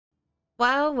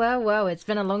Well, it's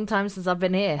been a long time since I've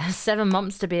been here. 7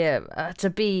 months to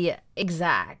be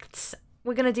exact.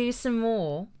 We're gonna do some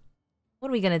more. What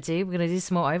are we gonna do? We're gonna do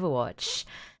some more Overwatch.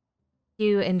 If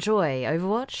you enjoy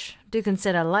Overwatch, do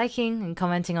consider liking and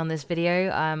commenting on this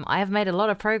video. I have made a lot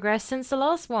of progress since the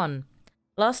last one.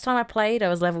 Last time I played, I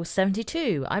was level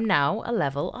 72. I'm now a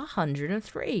level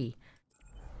 103.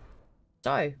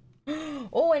 So,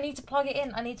 oh, I need to plug it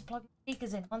in. I need to plug the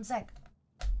speakers in. 1 sec.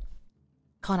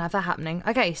 Can't have that happening.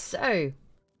 Okay, so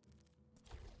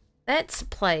let's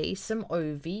play some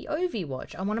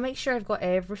Overwatch. I want to make sure I've got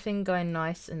everything going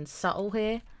nice and subtle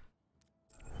here.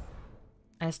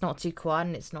 And it's not too quiet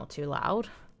and it's not too loud.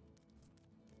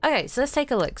 Okay, so let's take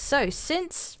a look. So,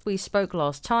 since we spoke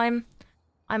last time,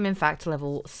 I'm in fact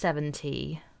level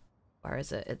 70. Where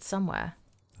is it? It's somewhere.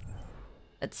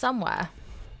 It's somewhere.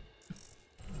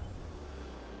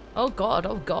 Oh god,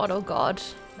 oh god, oh god.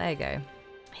 There you go.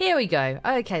 Here we go.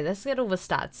 Okay, let's get all the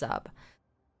stats up.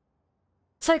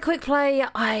 So quick play,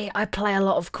 I play a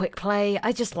lot of quick play.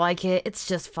 I just like it. It's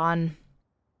just fun.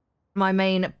 My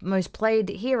most played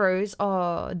heroes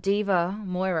are D.Va,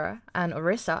 Moira, and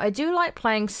Orisa. I do like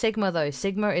playing Sigma though.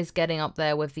 Sigma is getting up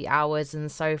there with the hours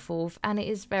and so forth, and it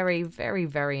is very, very,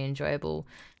 very enjoyable.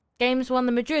 Games won,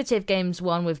 the majority of games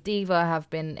won with D.Va have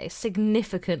been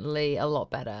significantly a lot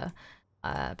better.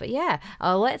 But yeah,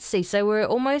 let's see. So we're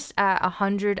almost at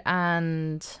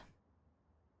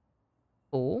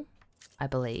 104, I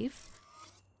believe.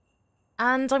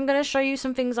 And I'm going to show you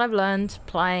some things I've learned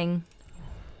playing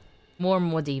more and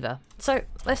more D.Va. So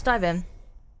let's dive in.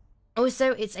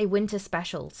 Also, it's a winter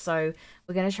special, so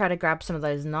we're going to try to grab some of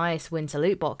those nice winter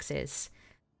loot boxes.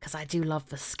 Because I do love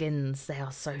the skins. They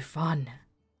are so fun.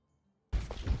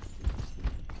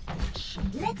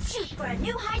 Let's shoot for a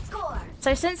new high score.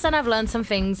 So since then I've learned some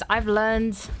things. I've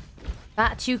learned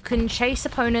that you can chase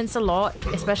opponents a lot,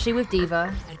 especially with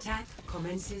D.Va.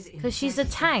 Because she's a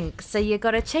tank, so you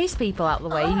gotta chase people out the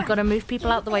way. You gotta move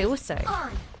people out the way also.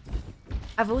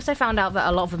 I've also found out that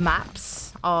a lot of the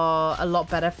maps are a lot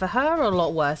better for her or a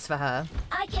lot worse for her.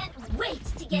 I can't wait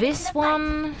to get This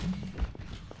one...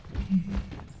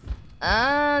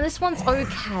 this one's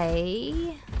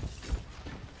okay.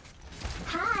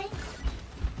 Hi.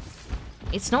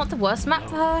 It's not the worst map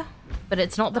for her, but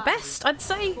it's not the best, I'd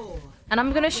say. And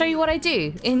I'm going to show you what I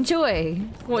do. Enjoy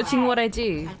watching what I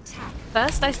do.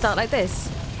 First, I start like this.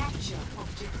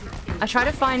 I try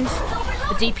to find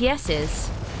the DPSs.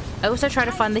 I also try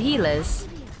to find the healers.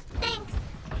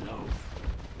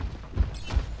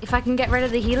 If I can get rid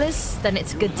of the healers, then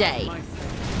it's a good day.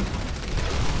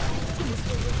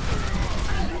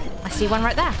 I see one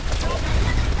right there.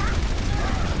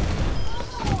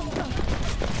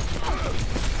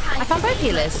 I found both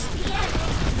healers.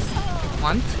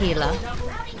 One healer.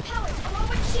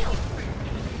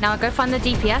 Now I go find the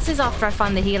DPSs after I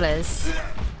find the healers.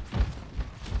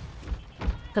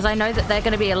 Because I know that they're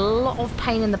going to be a lot of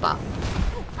pain in the butt.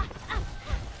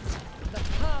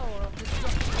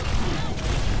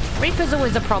 Reaper's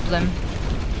always a problem.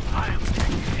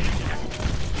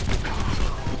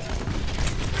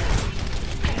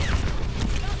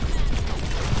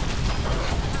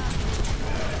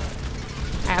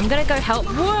 I'm gonna go help.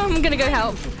 Whoa, I'm gonna go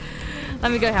help.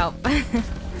 Let me go help.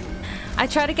 I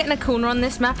try to get in a corner on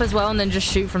this map as well and then just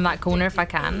shoot from that corner if I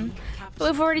can.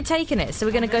 But we've already taken it, so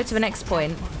we're gonna go to the next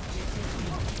point.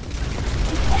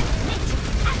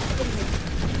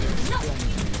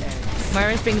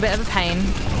 Moira's being a bit of a pain.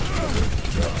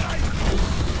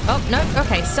 Oh, no.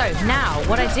 Okay, so now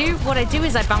what I do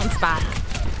is I bounce back.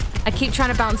 I keep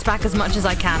trying to bounce back as much as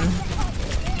I can.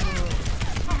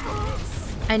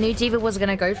 I knew D.Va was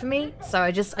gonna go for me, so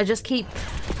I just keep,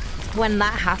 when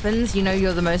that happens, you know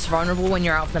you're the most vulnerable when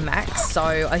you're out of the max,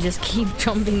 so I just keep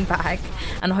jumping back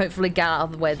and hopefully get out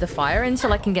of the way of the fire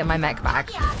until I can get my mech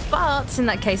back. But in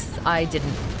that case, I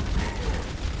didn't.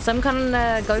 So I'm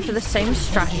gonna go for the same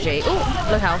strategy. Oh,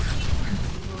 low health.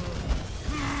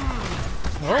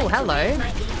 Oh, hello.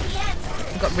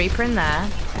 We've got Reaper in there.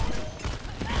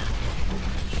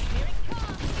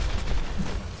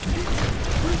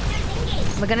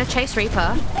 We're gonna chase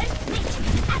Reaper.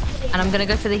 And I'm gonna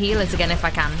go for the healers again if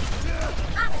I can.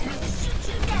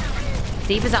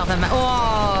 D.Va's out of her.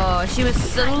 Oh, she was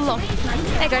so long.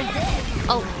 There you go.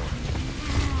 Oh.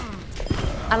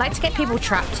 I like to get people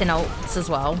trapped in ults as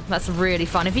well. That's really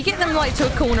fun. If you get them like to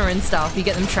a corner and stuff, you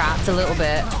get them trapped a little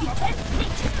bit.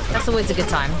 That's always a good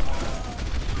time.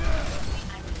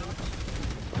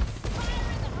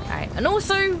 Alright, and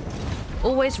also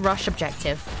always rush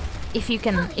objective. If you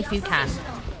can.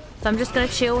 So I'm just gonna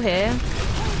chill here.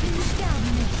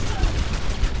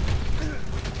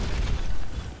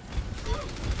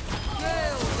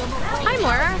 Hi,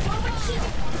 Moira.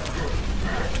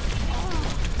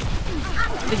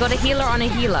 We got a healer on a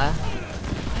healer.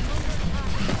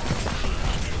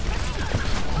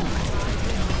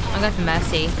 I'm going for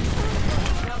Mercy.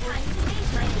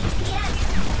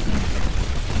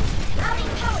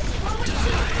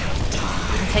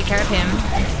 I'll take care of him.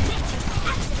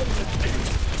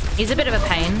 He's a bit of a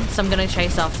pain, so I'm going to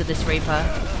chase after this Reaper.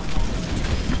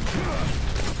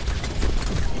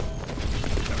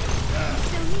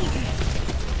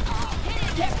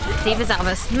 D.Va's out of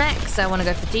her mech, so I want to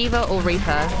go for D.Va or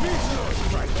Reaper.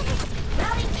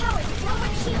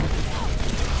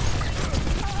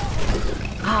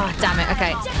 Ah, oh, damn it.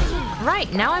 Okay.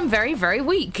 Right, now I'm very, very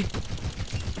weak.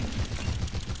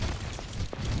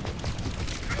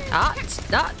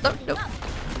 No.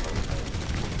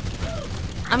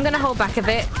 I'm gonna hold back a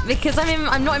bit because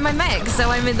I'm not in my mech, so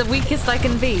I'm in the weakest I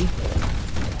can be.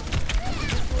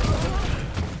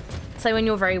 So when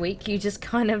you're very weak, you just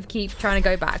kind of keep trying to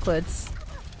go backwards.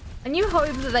 And you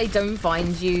hope that they don't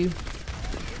find you.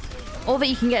 Or that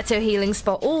you can get to a healing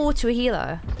spot or to a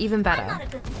healer. Even better.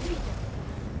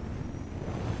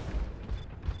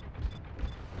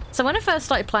 So when I first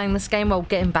started playing this game while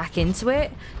getting back into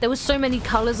it, there was so many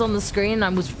colors on the screen and I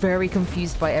was very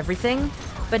confused by everything.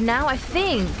 But now I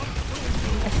think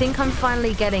I'm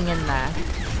finally getting in there.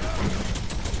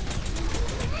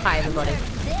 Hi everybody.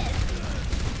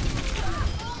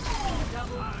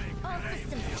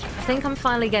 I think I'm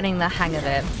finally getting the hang of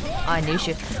it. I knew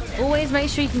you. Always make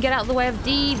sure you can get out of the way of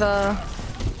D.Va.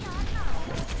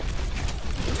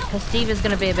 Because D.Va's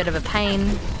going to be a bit of a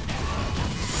pain.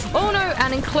 Oh no,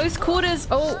 and in close quarters.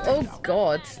 Oh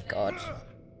god.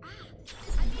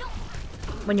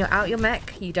 When you're out your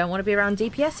mech, you don't want to be around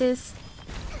DPSs.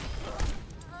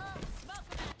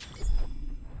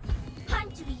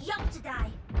 Time to be young to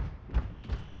die.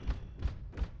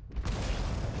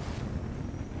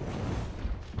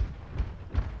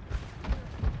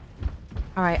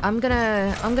 All right, I'm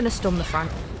gonna storm the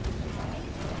front.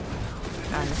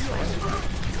 Going this way.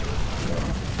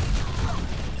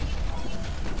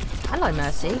 Hello,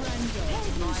 Mercy.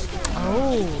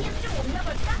 Oh,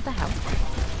 what the hell?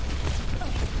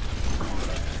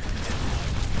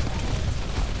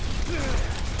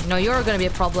 No, you're gonna be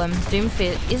a problem.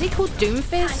 Doomfist. Is he called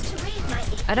Doomfist?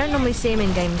 I don't normally see him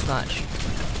in games much,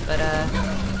 but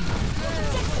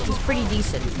he's pretty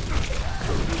decent.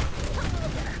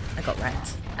 I got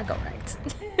wrecked.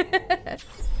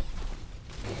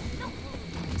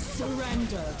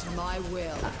 Surrender to my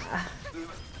will.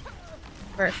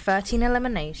 We're at 13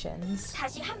 eliminations.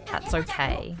 That's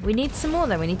okay. We need some more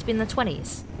though. We need to be in the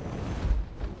 20s.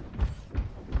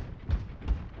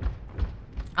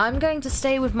 I'm going to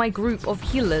stay with my group of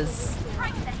healers.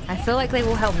 I feel like they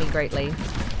will help me greatly.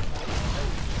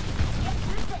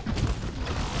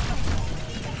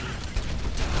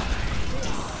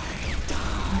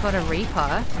 I've got a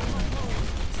Reaper.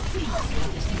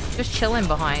 Just chilling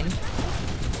behind.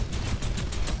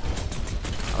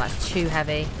 Oh, that's too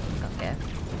heavy. Okay.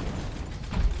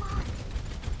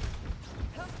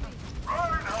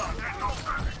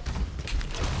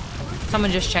 Someone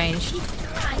just changed.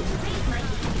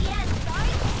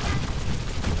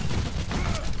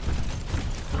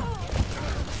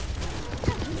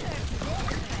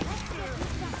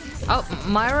 Oh,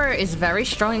 Myra is very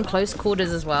strong in close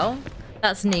quarters as well.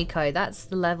 That's Nico. That's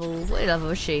the level. What level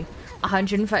is she?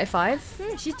 135?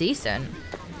 She's decent.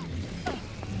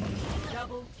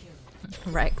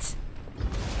 Wrecked.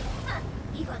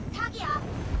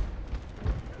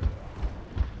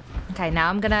 Okay, now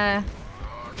I'm gonna...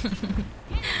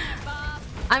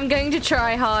 I'm going to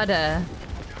try harder.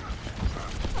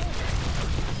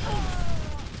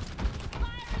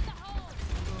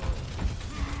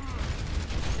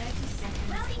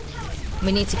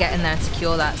 We need to get in there to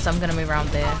cure that, so I'm gonna move around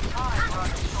there.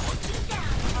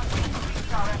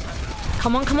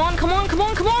 Come on, come on, come on, come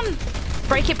on, come on!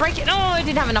 Break it, break it! Oh, I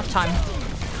didn't have enough time.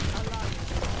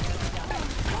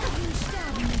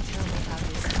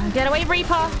 Get away,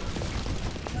 Reaper!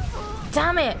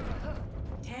 Damn it!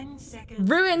 10 seconds.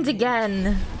 Ruined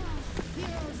again.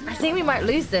 I think we might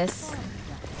lose this.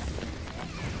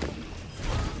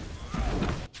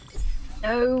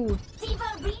 No.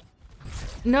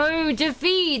 No,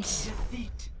 defeat!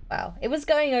 Wow, it was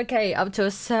going okay up to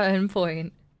a certain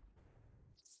point.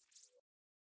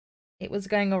 It was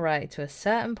going alright to a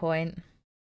certain point.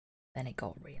 Then it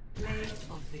got real. Play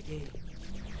of the game.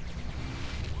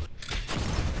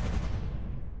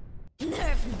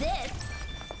 Nerf this.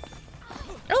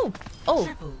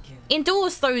 Oh!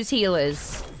 Endorse those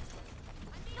healers!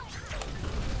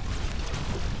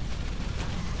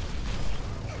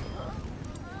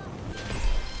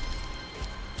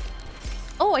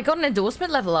 Oh, I got an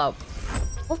endorsement level up.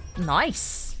 Oh,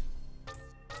 nice.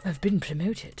 I've been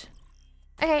promoted.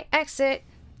 Okay, exit.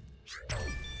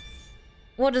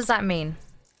 What does that mean?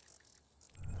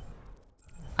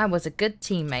 I was a good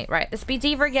teammate. Right, let's be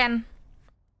D.Va again.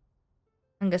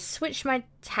 I'm gonna switch my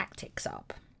tactics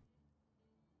up.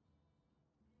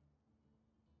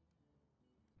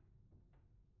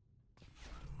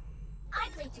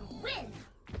 I'm going to win.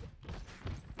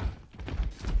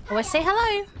 Oh, I say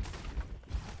hello.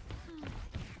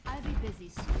 I'll be busy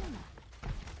soon.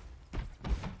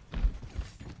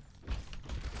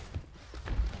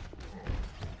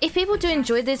 If people do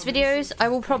enjoy these videos, I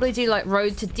will probably do like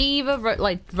Road to D.Va,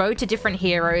 road to different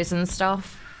heroes and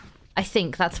stuff. I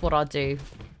think that's what I'll do.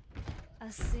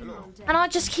 And I'll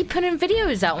just keep putting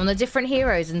videos out on the different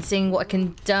heroes and seeing what I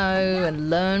can do and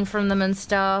learn from them and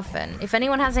stuff. And if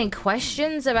anyone has any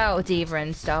questions about D.Va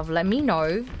and stuff, let me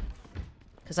know.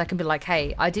 Because I can be like,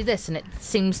 hey, I do this and it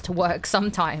seems to work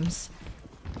sometimes.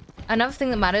 Another thing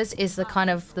that matters is the kind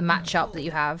of the matchup that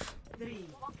you have. 3,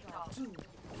 2,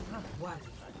 1.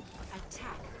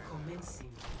 Attack commencing.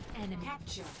 Enemy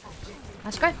capture objective.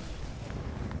 Let's go.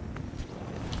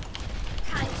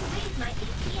 Time to raise my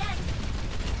APN.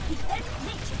 Defense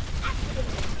matrix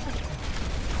activated.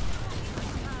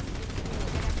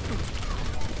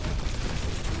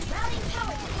 Routing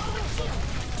power to forward shield.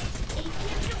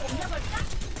 APN will never stop.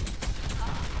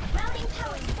 Routing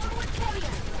power to forward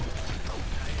carrier.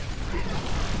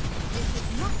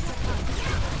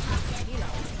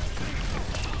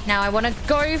 Now I want to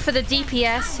go for the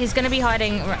DPS. He's going to be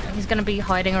hiding. He's going to be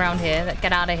hiding around here.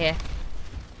 Get out of here.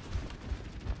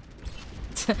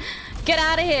 Get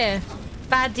out of here.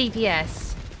 Bad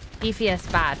DPS.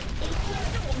 DPS bad.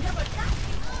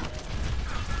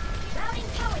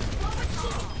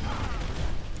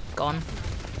 Gone.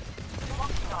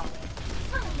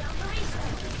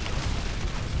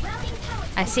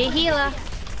 I see a healer.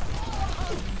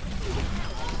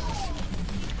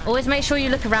 Always make sure you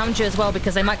look around you as well,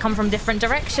 because they might come from different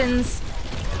directions.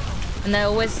 And they're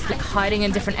always like, hiding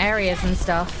in different areas and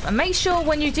stuff. And make sure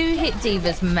when you do hit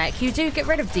D.Va's mech, you do get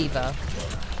rid of D.Va.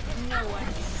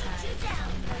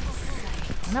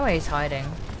 I know where he's hiding.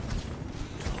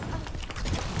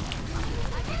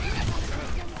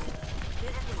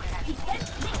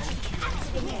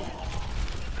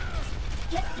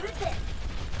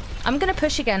 I'm gonna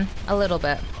push again a little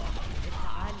bit.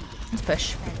 Let's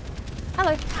push.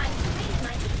 Hello.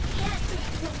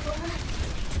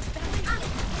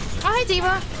 Oh, hi,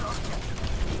 D.Va.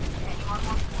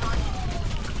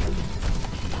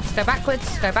 Let's go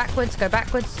backwards, go backwards, go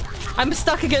backwards. I'm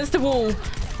stuck against the wall.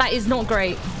 That is not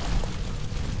great.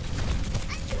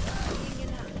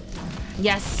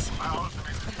 Yes.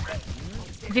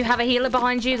 If you have a healer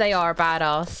behind you, they are a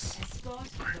badass.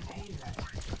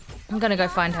 I'm gonna go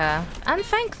find her and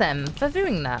thank them for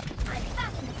doing that.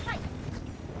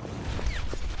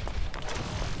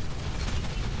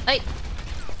 Hey.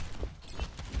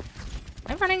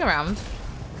 I'm running around.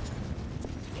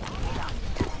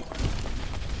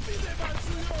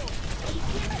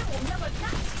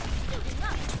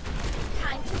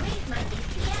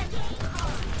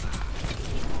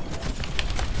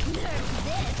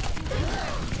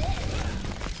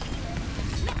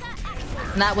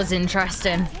 That was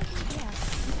interesting.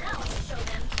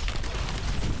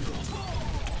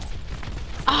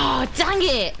 Oh, dang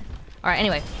it! Alright,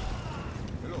 anyway.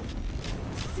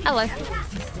 Hello.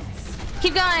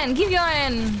 Keep going, keep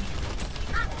going!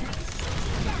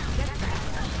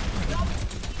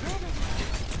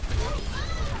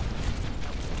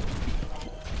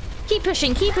 Keep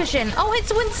pushing, keep pushing! Oh,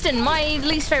 it's Winston, my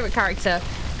least favorite character.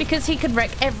 Because he could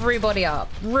wreck everybody up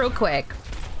real quick.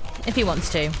 If he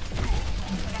wants to.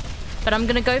 But I'm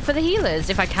gonna go for the healers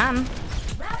if I can.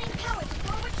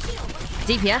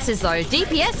 DPSs though.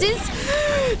 DPSs!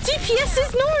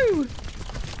 DPSs, no!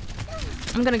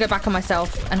 I'm gonna go back on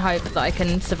myself and hope that I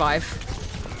can survive.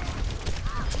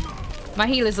 My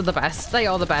healers are the best. They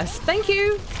are the best. Thank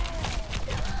you!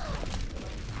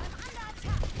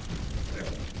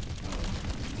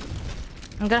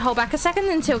 I'm gonna hold back a second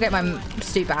until I get my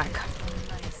suit back.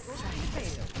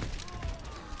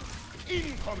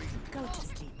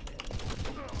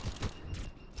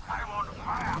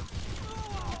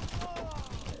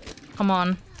 Come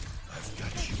on.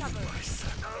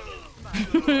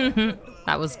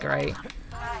 That was great.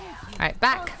 Alright,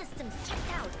 back.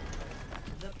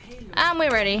 And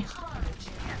we're ready.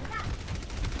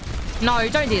 No,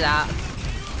 don't do that.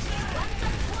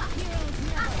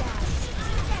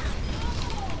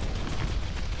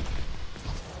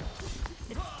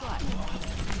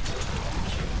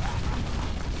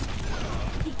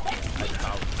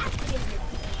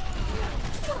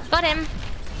 Got him.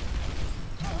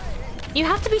 You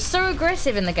have to be so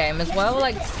aggressive in the game as well.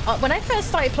 Like, when I first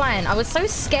started playing, I was so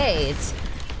scared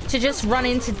to just run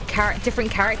into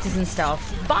different characters and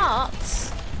stuff. But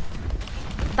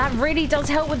that really does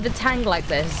help with the tank like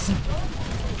this.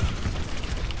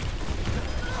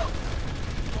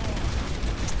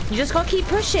 You just gotta keep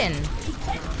pushing.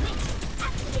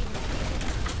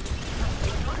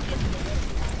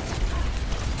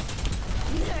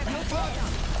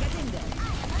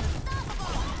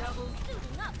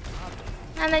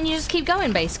 And then you just keep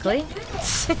going, basically.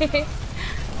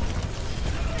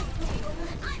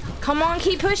 Come on,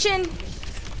 keep pushing.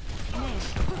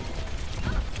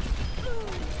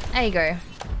 There you go.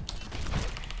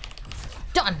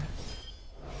 Done.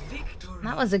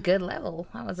 That was a good level.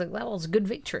 That was a good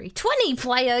victory. 20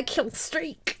 player kill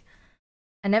streak.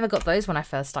 I never got those when I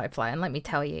first started playing, let me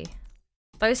tell you.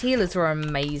 Those healers were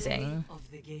amazing.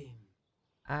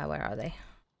 Where are they?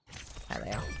 There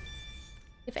they are.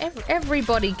 If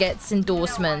everybody gets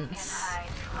endorsements,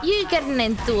 you get an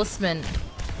endorsement.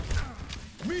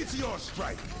 Meteor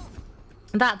strike.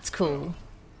 That's cool.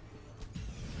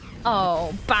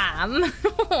 Oh, bam.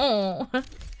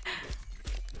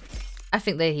 I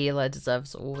think the healer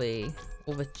deserves all the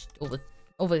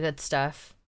good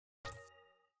stuff.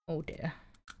 Oh dear.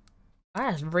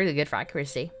 That's really good for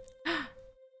accuracy.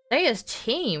 There's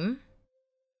team.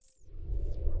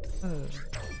 Oh.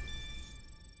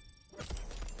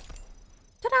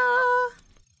 Ta-da!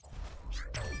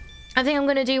 I think I'm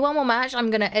gonna do one more match.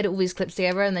 I'm gonna edit all these clips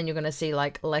together, and then you're gonna see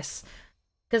like less,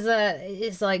 because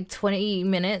it's like 20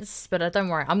 minutes. But don't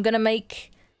worry, I'm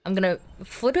gonna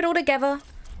flip it all together,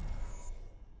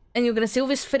 and you're gonna see all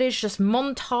this footage just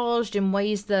montaged in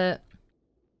ways that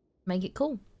make it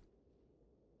cool.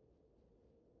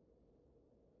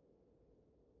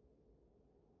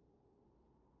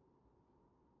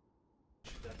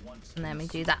 And then we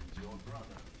do that.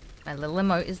 My little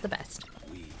emote is the best.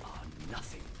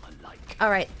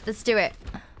 Alright, let's do it.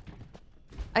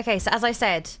 Okay, so as I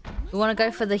said, we want to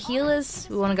go for the healers,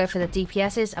 we want to go for the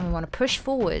DPSs, and we want to push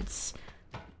forwards.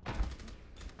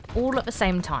 All at the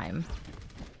same time.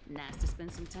 Nice to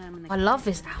spend some time in the I love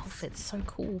this outfit, it's so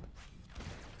cool.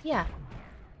 Yeah.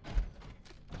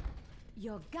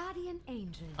 Your guardian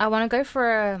angel. I want to go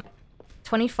for a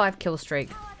 25 kill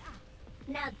streak.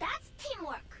 Now that's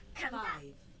teamwork. Come 5,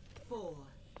 4,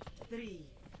 3,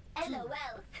 on. LOL.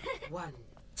 1.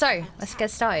 So, let's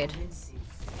get started.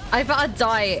 I better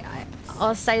die.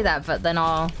 I'll say that, but then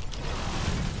I'll...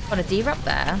 Got a D.Va up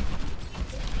there.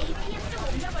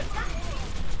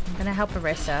 I'm gonna help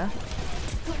Arissa.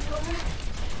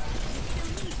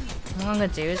 What I'm gonna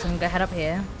do is I'm gonna head up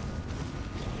here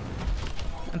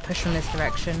and push from this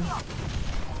direction.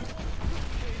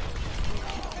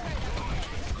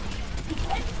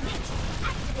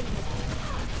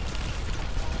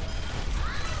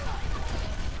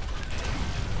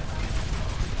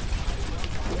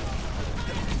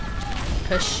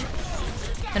 Push.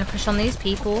 Gonna push on these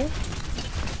people.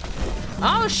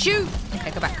 Oh shoot! Okay,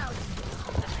 go back.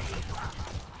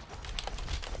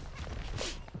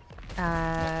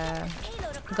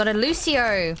 Got a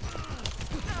Lucio.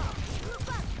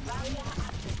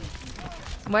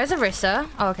 Where's Arissa?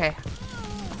 Oh, okay.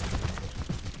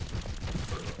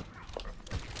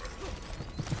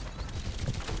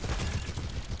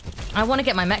 I want to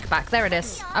get my mech back. There it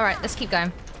is. All right, let's keep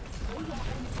going.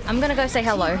 I'm gonna go say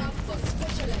hello.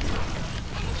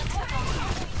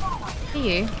 To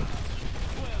you.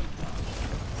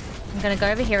 I'm gonna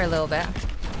go over here a little bit.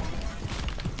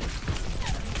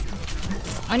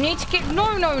 I need to get...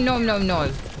 No, no, no, no,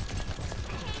 no.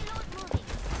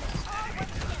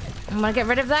 I'm gonna get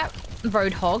rid of that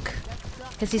Roadhog,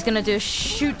 because he's gonna do a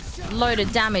shoot load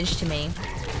of damage to me.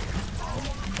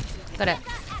 Got it.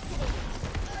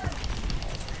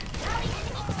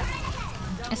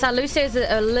 So Lucio's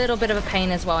a little bit of a pain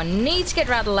as well. I need to get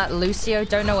rid of that Lucio.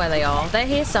 Don't know where they are. They're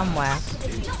here somewhere,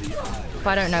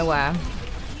 but I don't know where.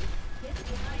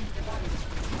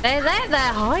 They're there.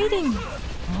 They're hiding.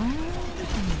 Oh.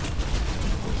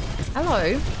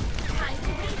 Hello.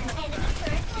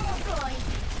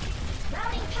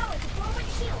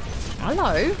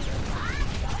 Hello.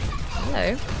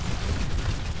 Hello.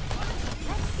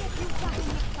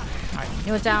 Alright,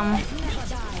 you're down.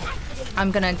 I'm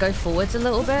gonna go forwards a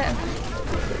little bit.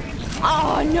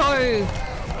 Oh no!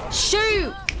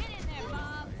 Shoot!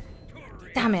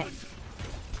 Damn it.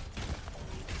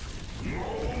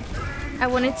 I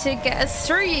wanted to get a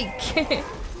streak.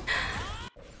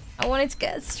 I wanted to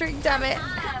get a streak, damn it.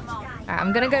 Alright,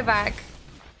 I'm gonna go back.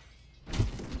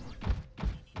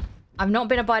 I've not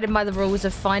been abiding by the rules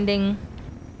of finding...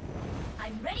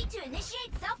 I'm ready to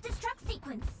initiate self-destruct.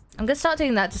 I'm gonna start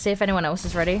doing that to see if anyone else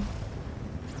is ready.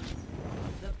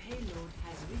 The payload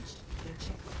has reached the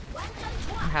checkpoint.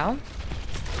 How?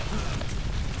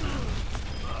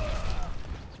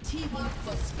 Teamwork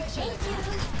for special attack.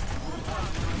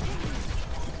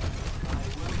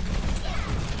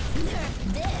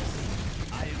 Nerf this.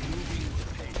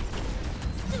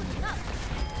 Suiting up.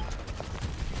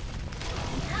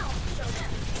 Now show them.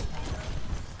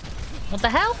 What the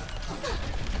hell?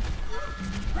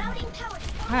 Routing power.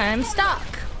 I'm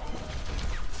stuck.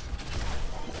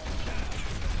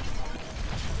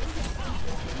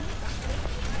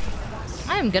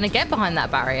 I am gonna get behind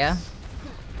that barrier.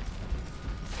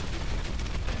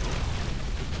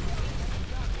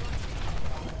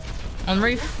 On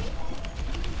roof.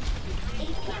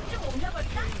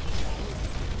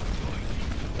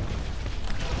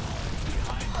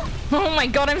 Oh my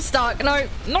god, I'm stuck. No,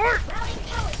 no.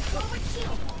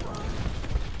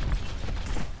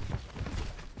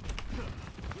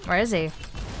 Where is he?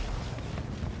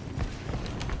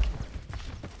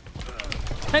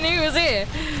 I knew he was here.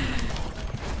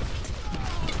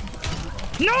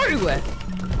 No!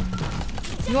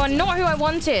 You are not who I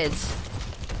wanted.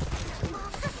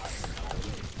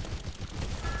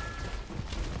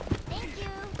 Thank you.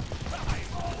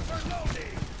 Nerf this.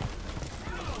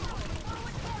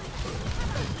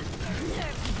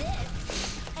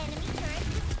 Enemy turret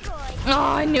destroyed.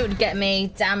 Oh, I knew it would get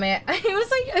me. Damn it. I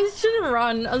was like, I was trying to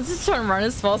run. I was just trying to run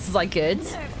as fast as I could.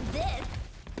 Nerf this.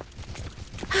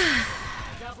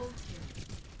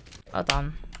 Well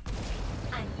done.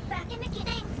 I'm back in the game.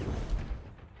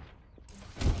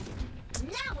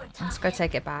 Now we're talking. Let's go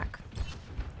take it back.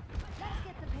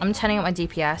 I'm turning up my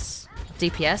DPS.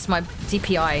 DPS? My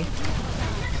DPI.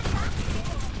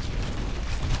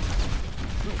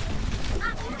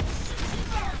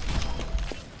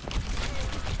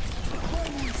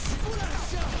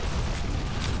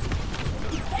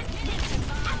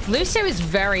 Lucio is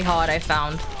very hard, I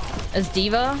found. As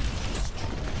D.Va.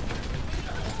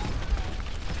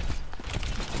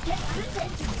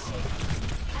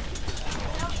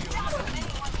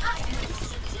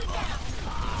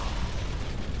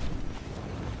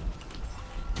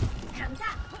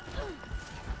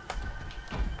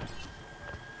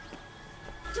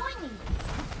 Join me.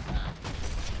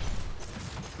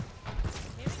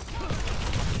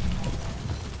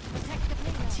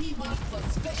 Teamwork for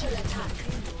special attack.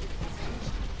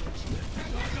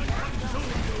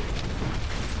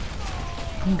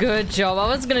 Good job. I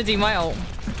was gonna do my ult.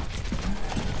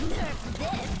 Nerf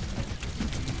this.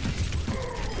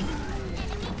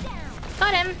 Enemy down.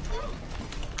 Got him.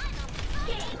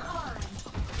 Game on.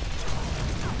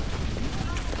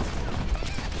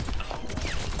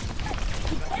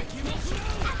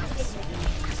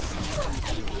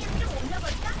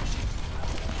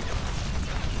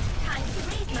 Time to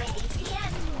raise my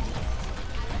APM.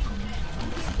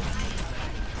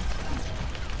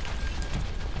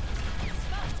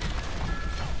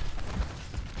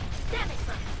 Damage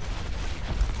bump.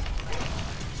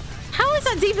 How is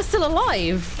that D.Va still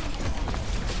alive?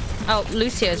 Oh,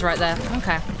 Lucio's right there.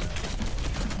 Okay.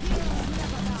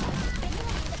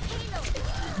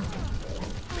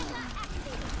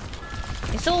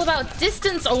 It's all about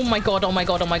distance. Oh my god, oh my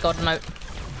god, oh my god, no.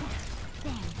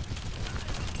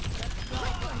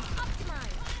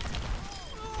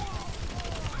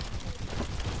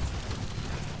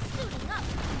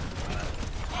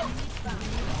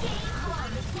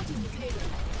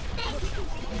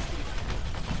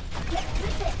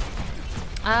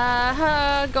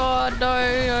 God,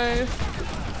 no, no.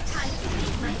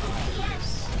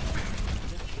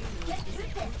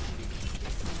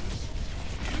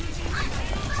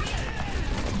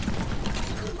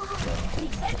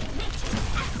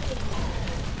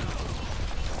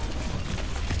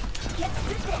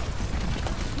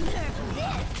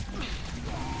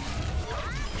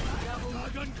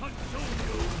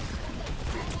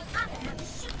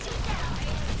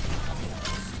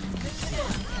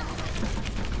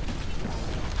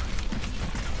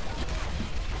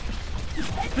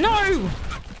 No!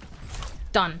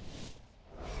 Done.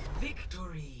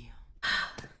 Victory.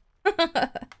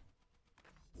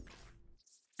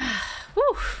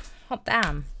 Whew. Hot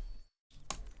damn.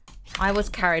 I was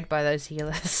carried by those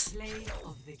healers. Play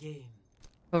of the game.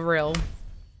 For real.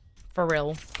 For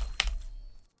real.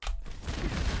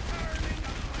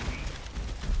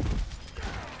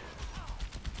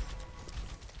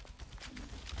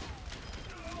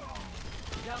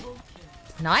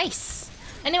 Nice.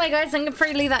 Anyway, guys, I'm gonna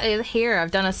probably leave that here.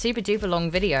 I've done a super duper long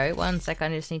video. One sec, I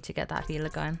just need to get that healer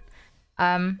going.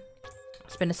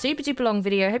 It's been a super duper long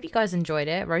video. Hope you guys enjoyed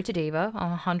it. Road to D.Va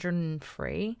on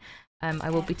 103. I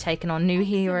will be taking on new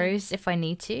heroes if I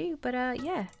need to, but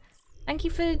yeah. Thank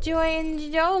you for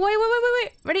joining. Oh,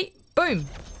 wait. Ready? Boom.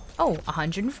 Oh,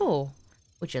 104.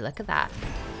 Would you look at that?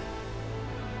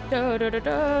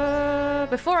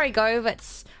 Before I go,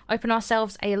 let's open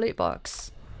ourselves a loot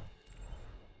box.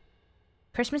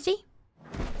 Christmassy?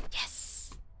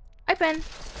 Yes. Open.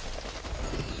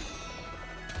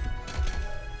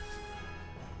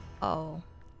 Oh.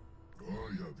 I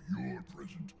have your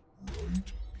present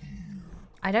right here.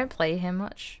 I don't play him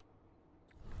much.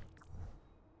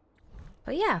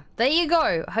 But yeah, there you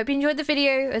go. Hope you enjoyed the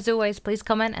video. As always, please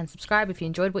comment and subscribe if you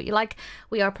enjoyed what you like.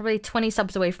 We are probably 20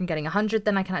 subs away from getting 100.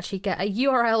 Then I can actually get a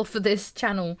URL for this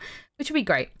channel, which would be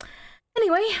great.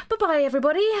 Anyway, bye-bye,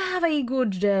 everybody. Have a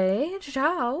good day.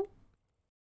 Ciao.